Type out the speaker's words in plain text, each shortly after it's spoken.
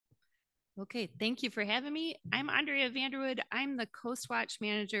Okay, thank you for having me. I'm Andrea Vanderwood. I'm the CoastWatch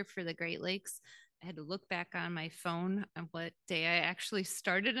manager for the Great Lakes. I had to look back on my phone on what day I actually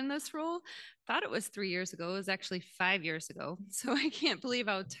started in this role. Thought it was 3 years ago. It was actually 5 years ago. So I can't believe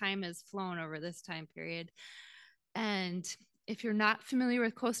how time has flown over this time period. And if you're not familiar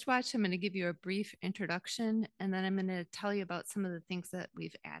with CoastWatch, I'm going to give you a brief introduction, and then I'm going to tell you about some of the things that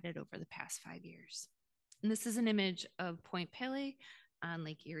we've added over the past 5 years. And this is an image of Point Pelee on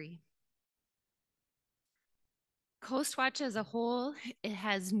Lake Erie. CoastWatch as a whole, it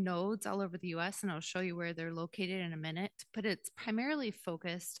has nodes all over the US, and I'll show you where they're located in a minute, but it's primarily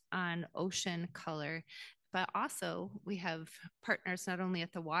focused on ocean color. But also, we have partners not only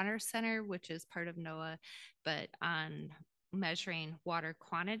at the Water Center, which is part of NOAA, but on measuring water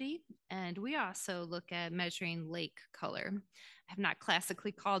quantity. And we also look at measuring lake color. I have not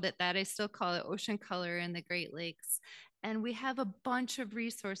classically called it that. I still call it ocean color in the Great Lakes. And we have a bunch of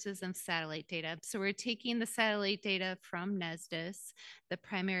resources and satellite data. So we're taking the satellite data from NESDIS, the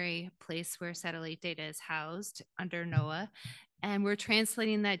primary place where satellite data is housed under NOAA, and we're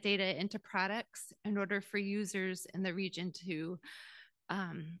translating that data into products in order for users in the region to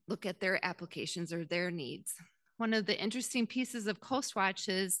look at their applications or their needs. One of the interesting pieces of CoastWatch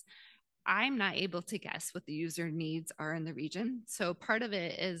is I'm not able to guess what the user needs are in the region. So part of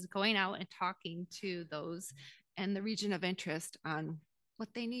it is going out and talking to those in the region of interest on what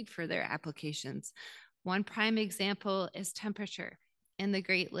they need for their applications. One prime example is temperature. In the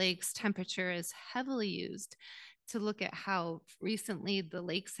Great Lakes, temperature is heavily used to look at how recently the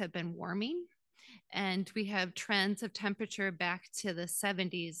lakes have been warming. And we have trends of temperature back to the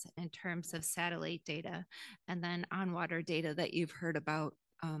 70s in terms of satellite data, and then on water data that you've heard about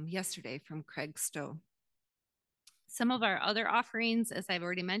yesterday from Craig Stowe. Some of our other offerings, as I've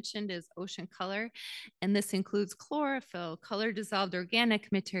already mentioned, is ocean color, and this includes chlorophyll, color dissolved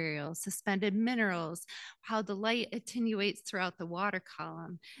organic materials, suspended minerals, how the light attenuates throughout the water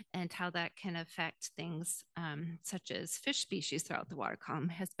column, and how that can affect things such as fish species throughout the water column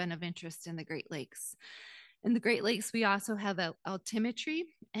has been of interest in the Great Lakes. In the Great Lakes, we also have altimetry,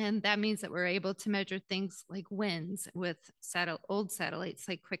 and that means that we're able to measure things like winds with old satellites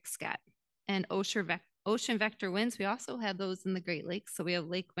like QuickScat and ocean vector winds. We also have those in the Great Lakes. So we have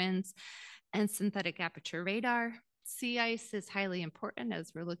lake winds and synthetic aperture radar. Sea ice is highly important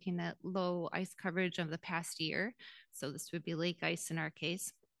as we're looking at low ice coverage of the past year. So this would be lake ice in our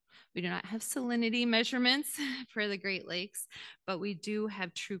case. We do not have salinity measurements for the Great Lakes, but we do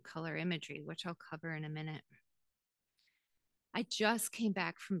have true color imagery, which I'll cover in a minute. I just came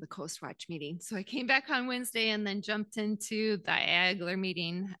back from the CoastWatch meeting. So I came back on Wednesday and then jumped into the IAGLR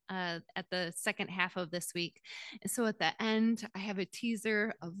meeting at the second half of this week. And so at the end, I have a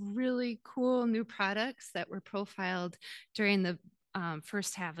teaser of really cool new products that were profiled during the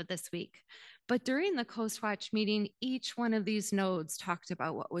first half of this week. But during the CoastWatch meeting, each one of these nodes talked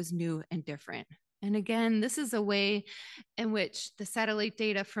about what was new and different. And again, this is a way in which the satellite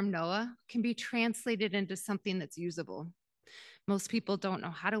data from NOAA can be translated into something that's usable. Most people don't know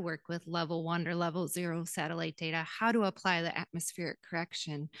how to work with level 1 or level 0 satellite data, how to apply the atmospheric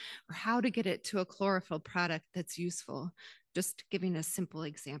correction, or how to get it to a chlorophyll product that's useful. Just giving a simple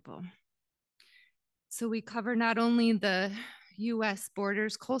example. So we cover not only the US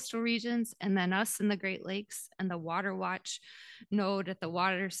borders, coastal regions, and then us in the Great Lakes and the Water Watch node at the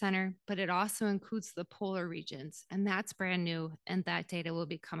Water Center, but it also includes the polar regions, and that's brand new, and that data will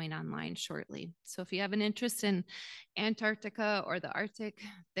be coming online shortly. So if you have an interest in Antarctica or the Arctic,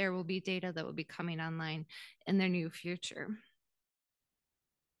 there will be data that will be coming online in the near future.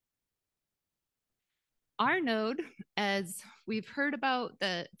 Our node, as we've heard about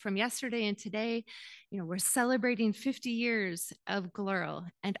from yesterday and today, we're celebrating 50 years of GLERL,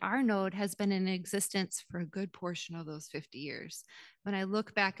 and our node has been in existence for a good portion of those 50 years. When I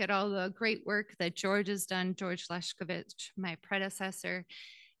look back at all the great work that George has done, George Leshkovich, my predecessor,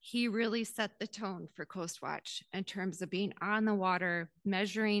 he really set the tone for CoastWatch in terms of being on the water,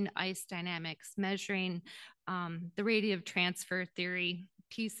 measuring ice dynamics, measuring the radiative transfer theory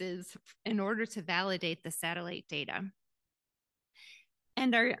pieces in order to validate the satellite data.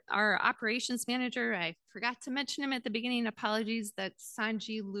 And our operations manager, I forgot to mention him at the beginning, apologies, that's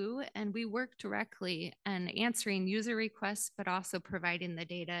Sanji Liu, and we work directly on answering user requests, but also providing the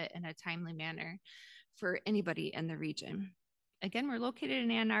data in a timely manner for anybody in the region. Again, we're located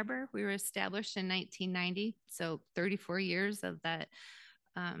in Ann Arbor. We were established in 1990, so 34 years of that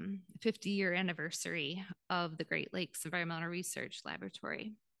 50-year anniversary of the Great Lakes Environmental Research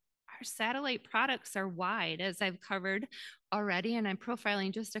Laboratory. Our satellite products are wide, as I've covered already, and I'm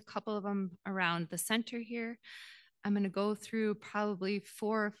profiling just a couple of them around the center here. I'm going to go through probably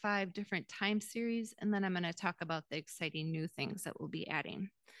 4 or 5 different time series, and then I'm going to talk about the exciting new things that we'll be adding.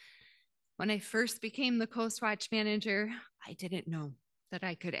 When I first became the CoastWatch manager, I didn't know that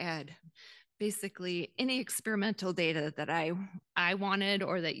I could add basically any experimental data that I wanted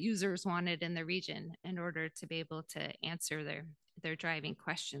or that users wanted in the region in order to be able to answer their driving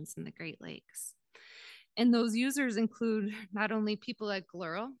questions in the Great Lakes. And those users include not only people at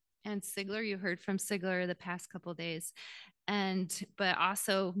GLRL and IAGLR, you heard from IAGLR the past couple of days, but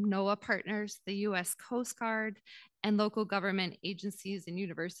also NOAA partners, the US Coast Guard, and local government agencies and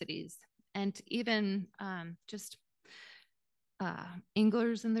universities, and even just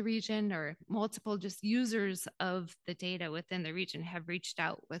anglers in the region or multiple just users of the data within the region have reached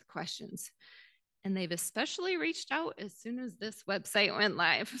out with questions. And they've especially reached out as soon as this website went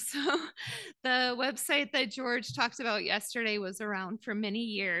live. So the website that George talked about yesterday was around for many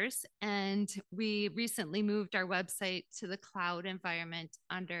years. And we recently moved our website to the cloud environment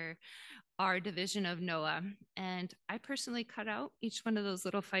under our division of NOAA. And I personally cut out each one of those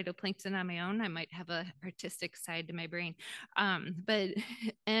little phytoplankton on my own. I might have an artistic side to my brain.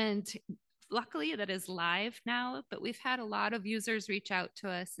 And luckily that is live now, but we've had a lot of users reach out to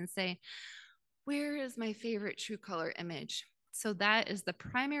us and say, where is my favorite true color image? So that is the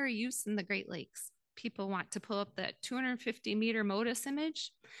primary use in the Great Lakes. People want to pull up that 250-meter MODIS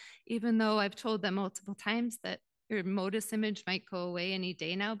image, even though I've told them multiple times that your MODIS image might go away any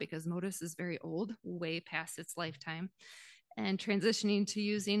day now because MODIS is very old, way past its lifetime, and transitioning to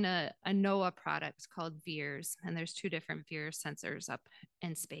using a NOAA product called VEERS. And there's 2 different VEERS sensors up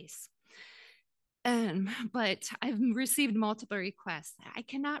in space. But I've received multiple requests. I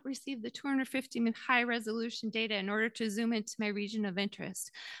cannot receive the 250 high resolution data in order to zoom into my region of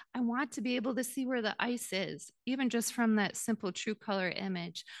interest. I want to be able to see where the ice is, even just from that simple true color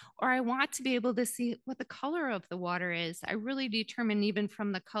image. Or I want to be able to see what the color of the water is. I really determine even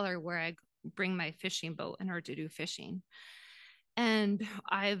from the color where I bring my fishing boat in order to do fishing. And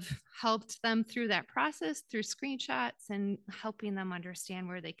I've helped them through that process through screenshots and helping them understand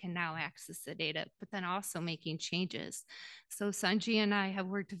where they can now access the data, but then also making changes. So Sanji and I have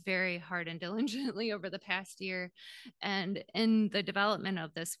worked very hard and diligently over the past year and in the development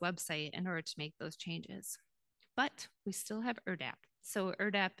of this website in order to make those changes. But we still have ERDAP. So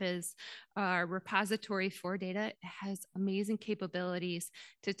ERDAP is our repository for data. It has amazing capabilities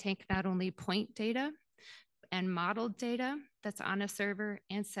to take not only point data, and modeled data that's on a server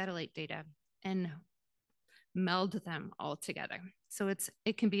and satellite data and meld them all together. So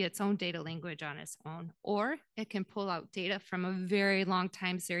it can be its own data language on its own, or it can pull out data from a very long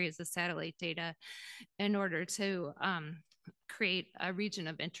time series of satellite data in order to create a region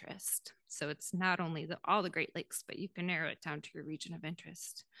of interest. So it's not only all the Great Lakes, but you can narrow it down to your region of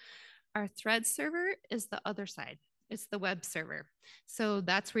interest. Our thread server is the other side. It's the web server. So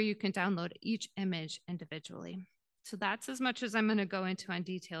that's where you can download each image individually. So that's as much as I'm going to go into on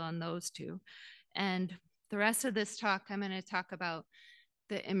detail on those 2. And the rest of this talk, I'm going to talk about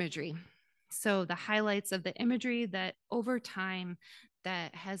the imagery. So the highlights of the imagery that over time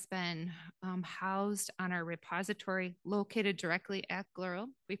that has been housed on our repository located directly at GLRL.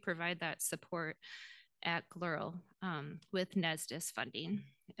 We provide that support at GLRL with NESDIS funding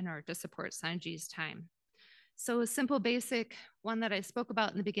in order to support Sanji's time. So a simple basic one that I spoke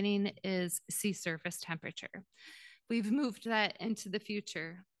about in the beginning is sea surface temperature. We've moved that into the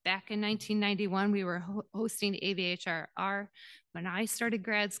future. Back in 1991, we were hosting AVHRR. When I started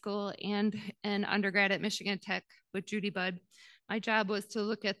grad school and an undergrad at Michigan Tech with Judy Budd, my job was to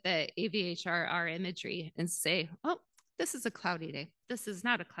look at the AVHRR imagery and say, oh, this is a cloudy day. This is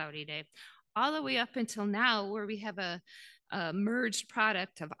not a cloudy day. All the way up until now, where we have a merged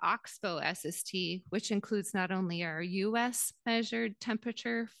product of Oxbow SST, which includes not only our US measured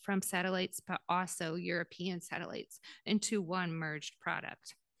temperature from satellites, but also European satellites into one merged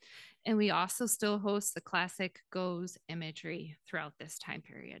product. And we also still host the classic GOES imagery throughout this time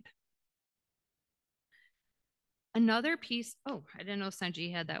period. Another piece, oh, I didn't know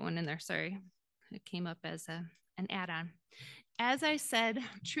Sanji had that one in there, sorry. It came up as an add-on. As I said,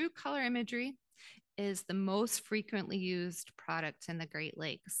 true color imagery is the most frequently used product in the Great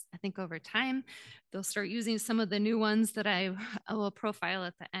Lakes. I think over time, they'll start using some of the new ones that I will profile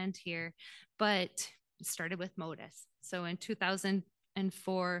at the end here, but it started with MODIS. So in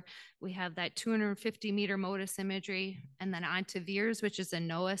 2004, we have that 250-meter MODIS imagery, and then onto VEERS, which is a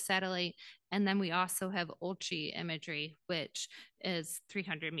NOAA satellite. And then we also have ULCI imagery, which is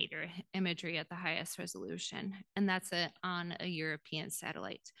 300-meter imagery at the highest resolution. And that's on a European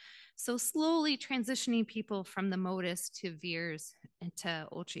satellite. So slowly transitioning people from the MODIS to VEERS into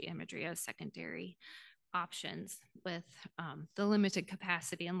ULCI imagery as secondary. options with the limited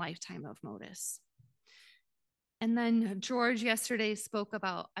capacity and lifetime of MODIS. And then George yesterday spoke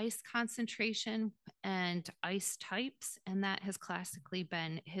about ice concentration and ice types, and that has classically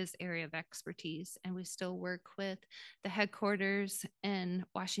been his area of expertise. And we still work with the headquarters in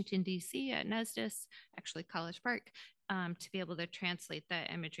Washington, D.C. at NESDIS, actually College Park, to be able to translate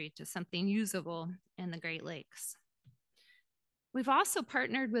that imagery to something usable in the Great Lakes. We've also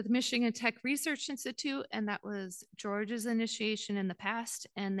partnered with Michigan Tech Research Institute, and that was George's initiation in the past,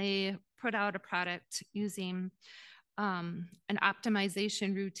 and they put out a product using an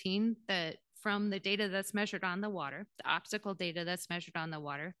optimization routine that from the data that's measured on the water, the optical data that's measured on the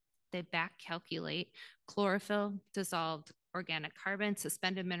water, they back calculate chlorophyll, dissolved organic carbon,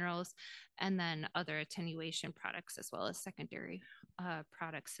 suspended minerals, and then other attenuation products as well as secondary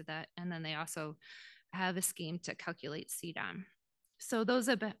products to that. And then they also have a scheme to calculate CDOM. So those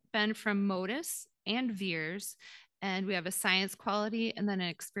have been from MODIS and VEERS, and we have a science quality and then an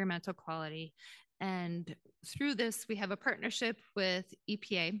experimental quality. And through this, we have a partnership with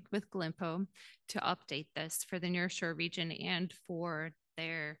EPA, with GLIMPO, to update this for the nearshore region and for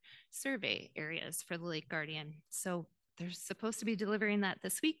their survey areas for the Lake Guardian. So they're supposed to be delivering that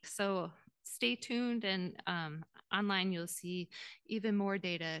this week. So stay tuned, and online you'll see even more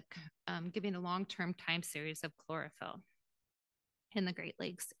data giving a long-term time series of chlorophyll in the Great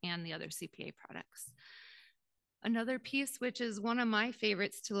Lakes and the other CPA products. Another piece, which is one of my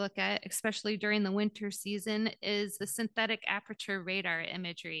favorites to look at, especially during the winter season, is the synthetic aperture radar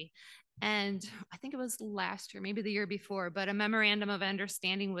imagery. And I think it was last year, maybe the year before, but a memorandum of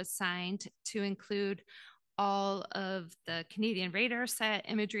understanding was signed to include all of the Canadian radar set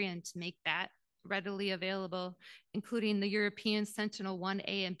imagery and to make that readily available, including the European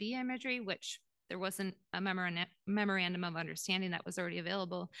Sentinel-1A and B imagery, which there wasn't a memorandum of understanding that was already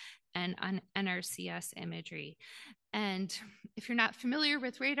available, and on NRCS imagery. And if you're not familiar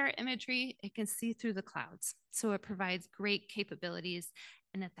with radar imagery, it can see through the clouds. So it provides great capabilities.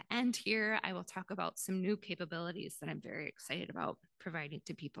 And at the end here, I will talk about some new capabilities that I'm very excited about providing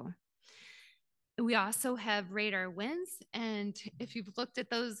to people. We also have radar winds, and if you've looked at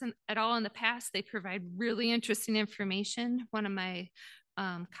those at all in the past, they provide really interesting information. One of my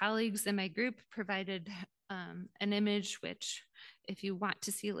colleagues in my group provided an image, which if you want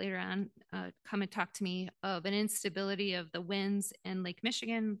to see later on, come and talk to me, of an instability of the winds in Lake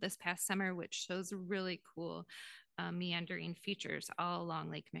Michigan this past summer, which shows really cool meandering features all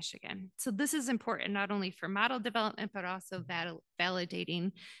along Lake Michigan. So this is important not only for model development, but also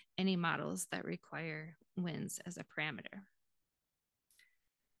validating any models that require winds as a parameter.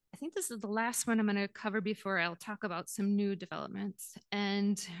 I think this is the last one I'm going to cover before I'll talk about some new developments.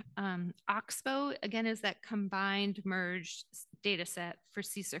 And OXBO, again, is that combined merged data set for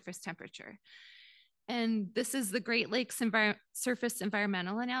sea surface temperature. And this is the Great Lakes Surface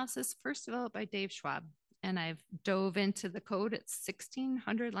Environmental Analysis, first developed by Dave Schwab. And I've dove into the code. It's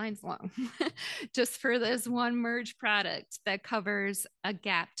 1,600 lines long just for this one merge product that covers a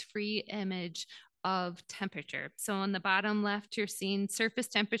gapped-free image of temperature. So on the bottom left, you're seeing surface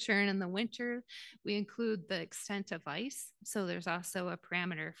temperature, and in the winter, we include the extent of ice. So there's also a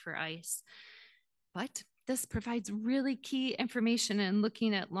parameter for ice. But this provides really key information in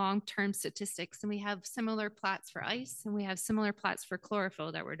looking at long-term statistics. And we have similar plots for ice, and we have similar plots for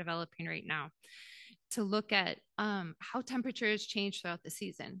chlorophyll that we're developing right now to look at how temperatures change throughout the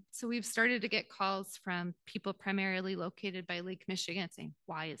season. So we've started to get calls from people primarily located by Lake Michigan saying,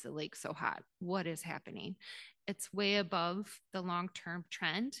 why is the lake so hot? What is happening? It's way above the long-term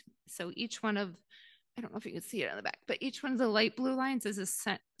trend. So each one of, I don't know if you can see it on the back, but each one of the light blue lines is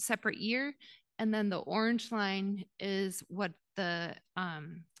a separate year. And then the orange line is what the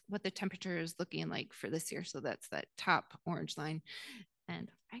temperature is looking like for this year. So that's that top orange line. And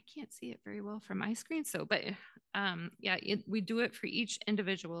I can't see it very well from my screen. So, but yeah, we do it for each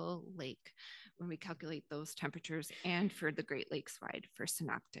individual lake when we calculate those temperatures, and for the Great Lakes wide for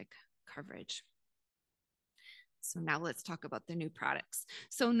synoptic coverage. So now let's talk about the new products.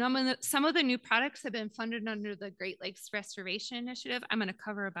 So some of the new products have been funded under the Great Lakes Restoration Initiative. I'm going to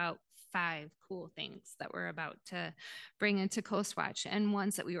cover about 5 cool things that we're about to bring into CoastWatch, and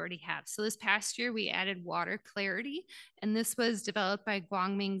ones that we already have. So this past year, we added water clarity, and this was developed by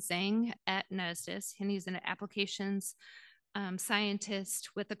Guangming Zhang at NESDIS, and he's an applications scientist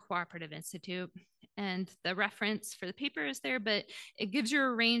with the Cooperative Institute. And the reference for the paper is there, but it gives you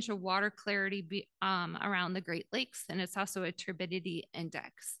a range of water clarity around the Great Lakes, and it's also a turbidity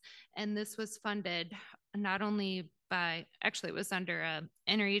index. And this was funded not only by, actually it was under an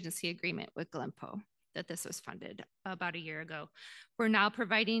interagency agreement with GLIMPO. that this was funded about a year ago. We're now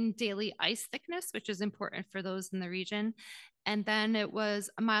providing daily ice thickness, which is important for those in the region. And then it was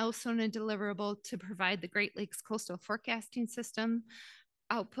a milestone and deliverable to provide the Great Lakes Coastal Forecasting System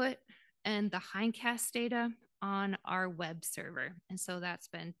output and the hindcast data on our web server. And so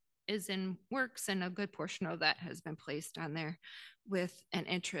is in works, and a good portion of that has been placed on there with an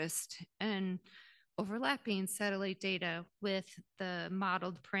interest in overlapping satellite data with the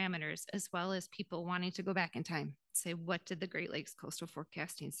modeled parameters, as well as people wanting to go back in time, say, what did the Great Lakes Coastal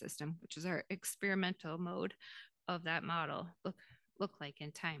Forecasting System, which is our experimental mode of that model, look like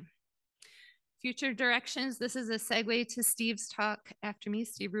in time? Future directions. This is a segue to Steve's talk after me,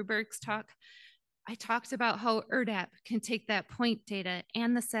 Steve Ruberg's talk. I talked about how ERDAP can take that point data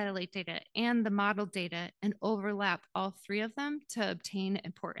and the satellite data and the model data and overlap all three of them to obtain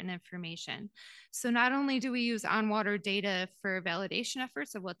important information. So not only do we use on-water data for validation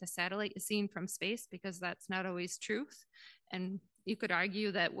efforts of what the satellite is seeing from space, because that's not always truth. And you could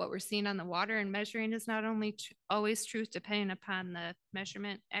argue that what we're seeing on the water and measuring is not only always truth, depending upon the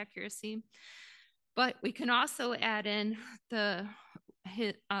measurement accuracy, but we can also add in the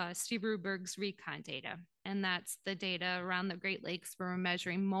Steve Ruberg's recon data. And that's the data around the Great Lakes where we're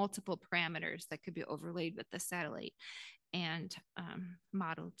measuring multiple parameters that could be overlaid with the satellite and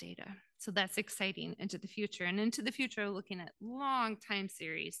modeled data. So that's exciting into the future. And into the future, looking at long time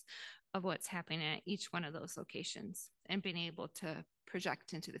series of what's happening at each one of those locations and being able to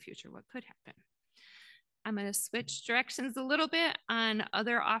project into the future what could happen. I'm going to switch directions a little bit on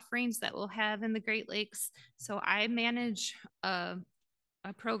other offerings that we'll have in the Great Lakes. So I manage a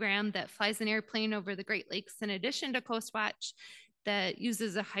program that flies an airplane over the Great Lakes in addition to CoastWatch that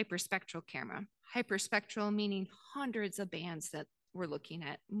uses a hyperspectral camera. Hyperspectral meaning hundreds of bands that we're looking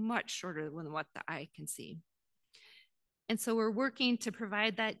at, much shorter than what the eye can see. And so we're working to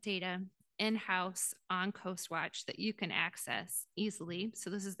provide that data in-house on CoastWatch that you can access easily. So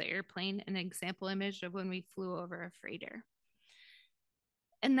this is the airplane, an example image of when we flew over a freighter.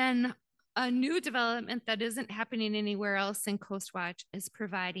 And then a new development that isn't happening anywhere else in CoastWatch is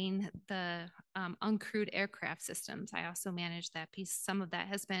providing the uncrewed aircraft systems. I also manage that piece. Some of that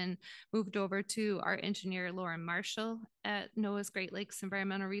has been moved over to our engineer, Lauren Marshall, at NOAA's Great Lakes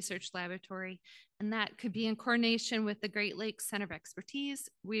Environmental Research Laboratory. And that could be in coordination with the Great Lakes Center of Expertise.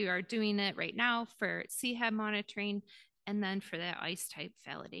 We are doing it right now for CHAB monitoring and then for that ice type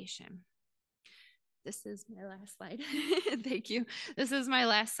validation. This is my last slide. Thank you. This is my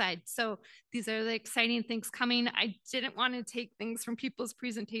last slide. So these are the exciting things coming. I didn't want to take things from people's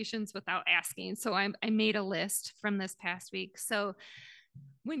presentations without asking. So I made a list from this past week. So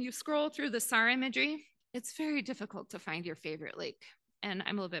when you scroll through the SAR imagery, it's very difficult to find your favorite lake. And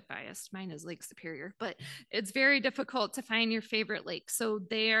I'm a little bit biased. Mine is Lake Superior, but it's very difficult to find your favorite lake. So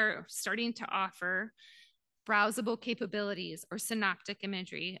they're starting to offer browsable capabilities or synoptic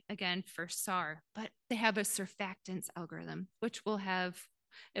imagery, again, for SAR, but they have a surfactants algorithm, which will have,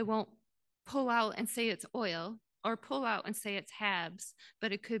 it won't pull out and say it's oil or pull out and say it's HABs,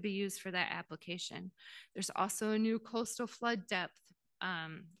 but it could be used for that application. There's also a new coastal flood depth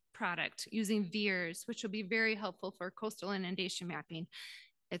product using VEERS, which will be very helpful for coastal inundation mapping.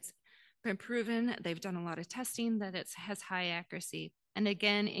 It's been proven, they've done a lot of testing, that it has high accuracy. And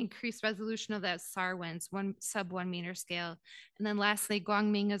again, increased resolution of that SAR winds, sub 1 meter scale. And then lastly,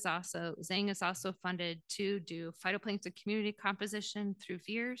 Zhang is also funded to do phytoplankton community composition through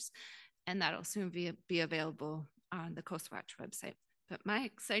VEERS, and that'll soon be available on the CoastWatch website. But my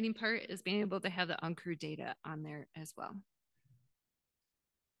exciting part is being able to have the uncrewed data on there as well.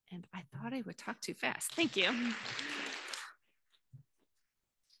 And I thought I would talk too fast. Thank you.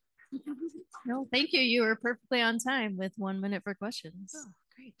 No, thank you. You were perfectly on time with 1 minute for questions. Oh,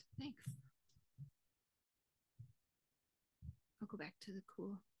 great. Thanks. I'll go back to the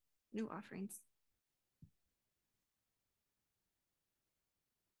cool new offerings.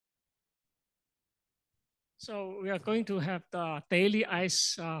 So we are going to have the daily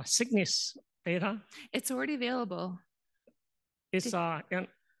ice thickness data. It's already available. It's and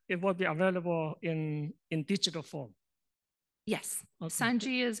it will be available in digital form. Yes, okay.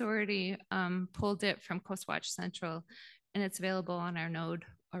 Sanji has already pulled it from CoastWatch Central, and it's available on our node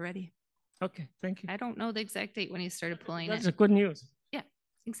already. Okay, thank you. I don't know the exact date when he started pulling That's it. a good news. Yeah,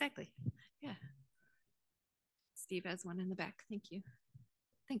 exactly. Yeah. Steve has one in the back. Thank you.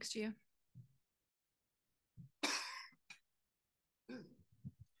 Thanks, Gio.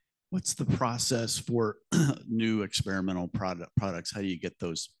 What's the process for new experimental products? How do you get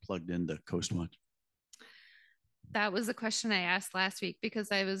those plugged into CoastWatch? That was a question I asked last week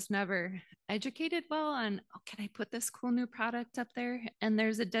because I was never educated well on, oh, can I put this cool new product up there? And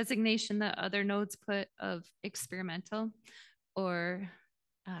there's a designation that other nodes put of experimental, or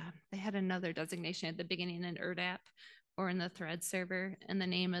they had another designation at the beginning in ERDAP or in the thread server and the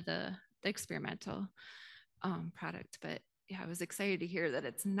name of the experimental product. But yeah, I was excited to hear that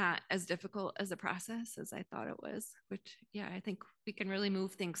it's not as difficult as a process as I thought it was, which, yeah, I think we can really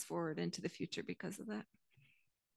move things forward into the future because of that.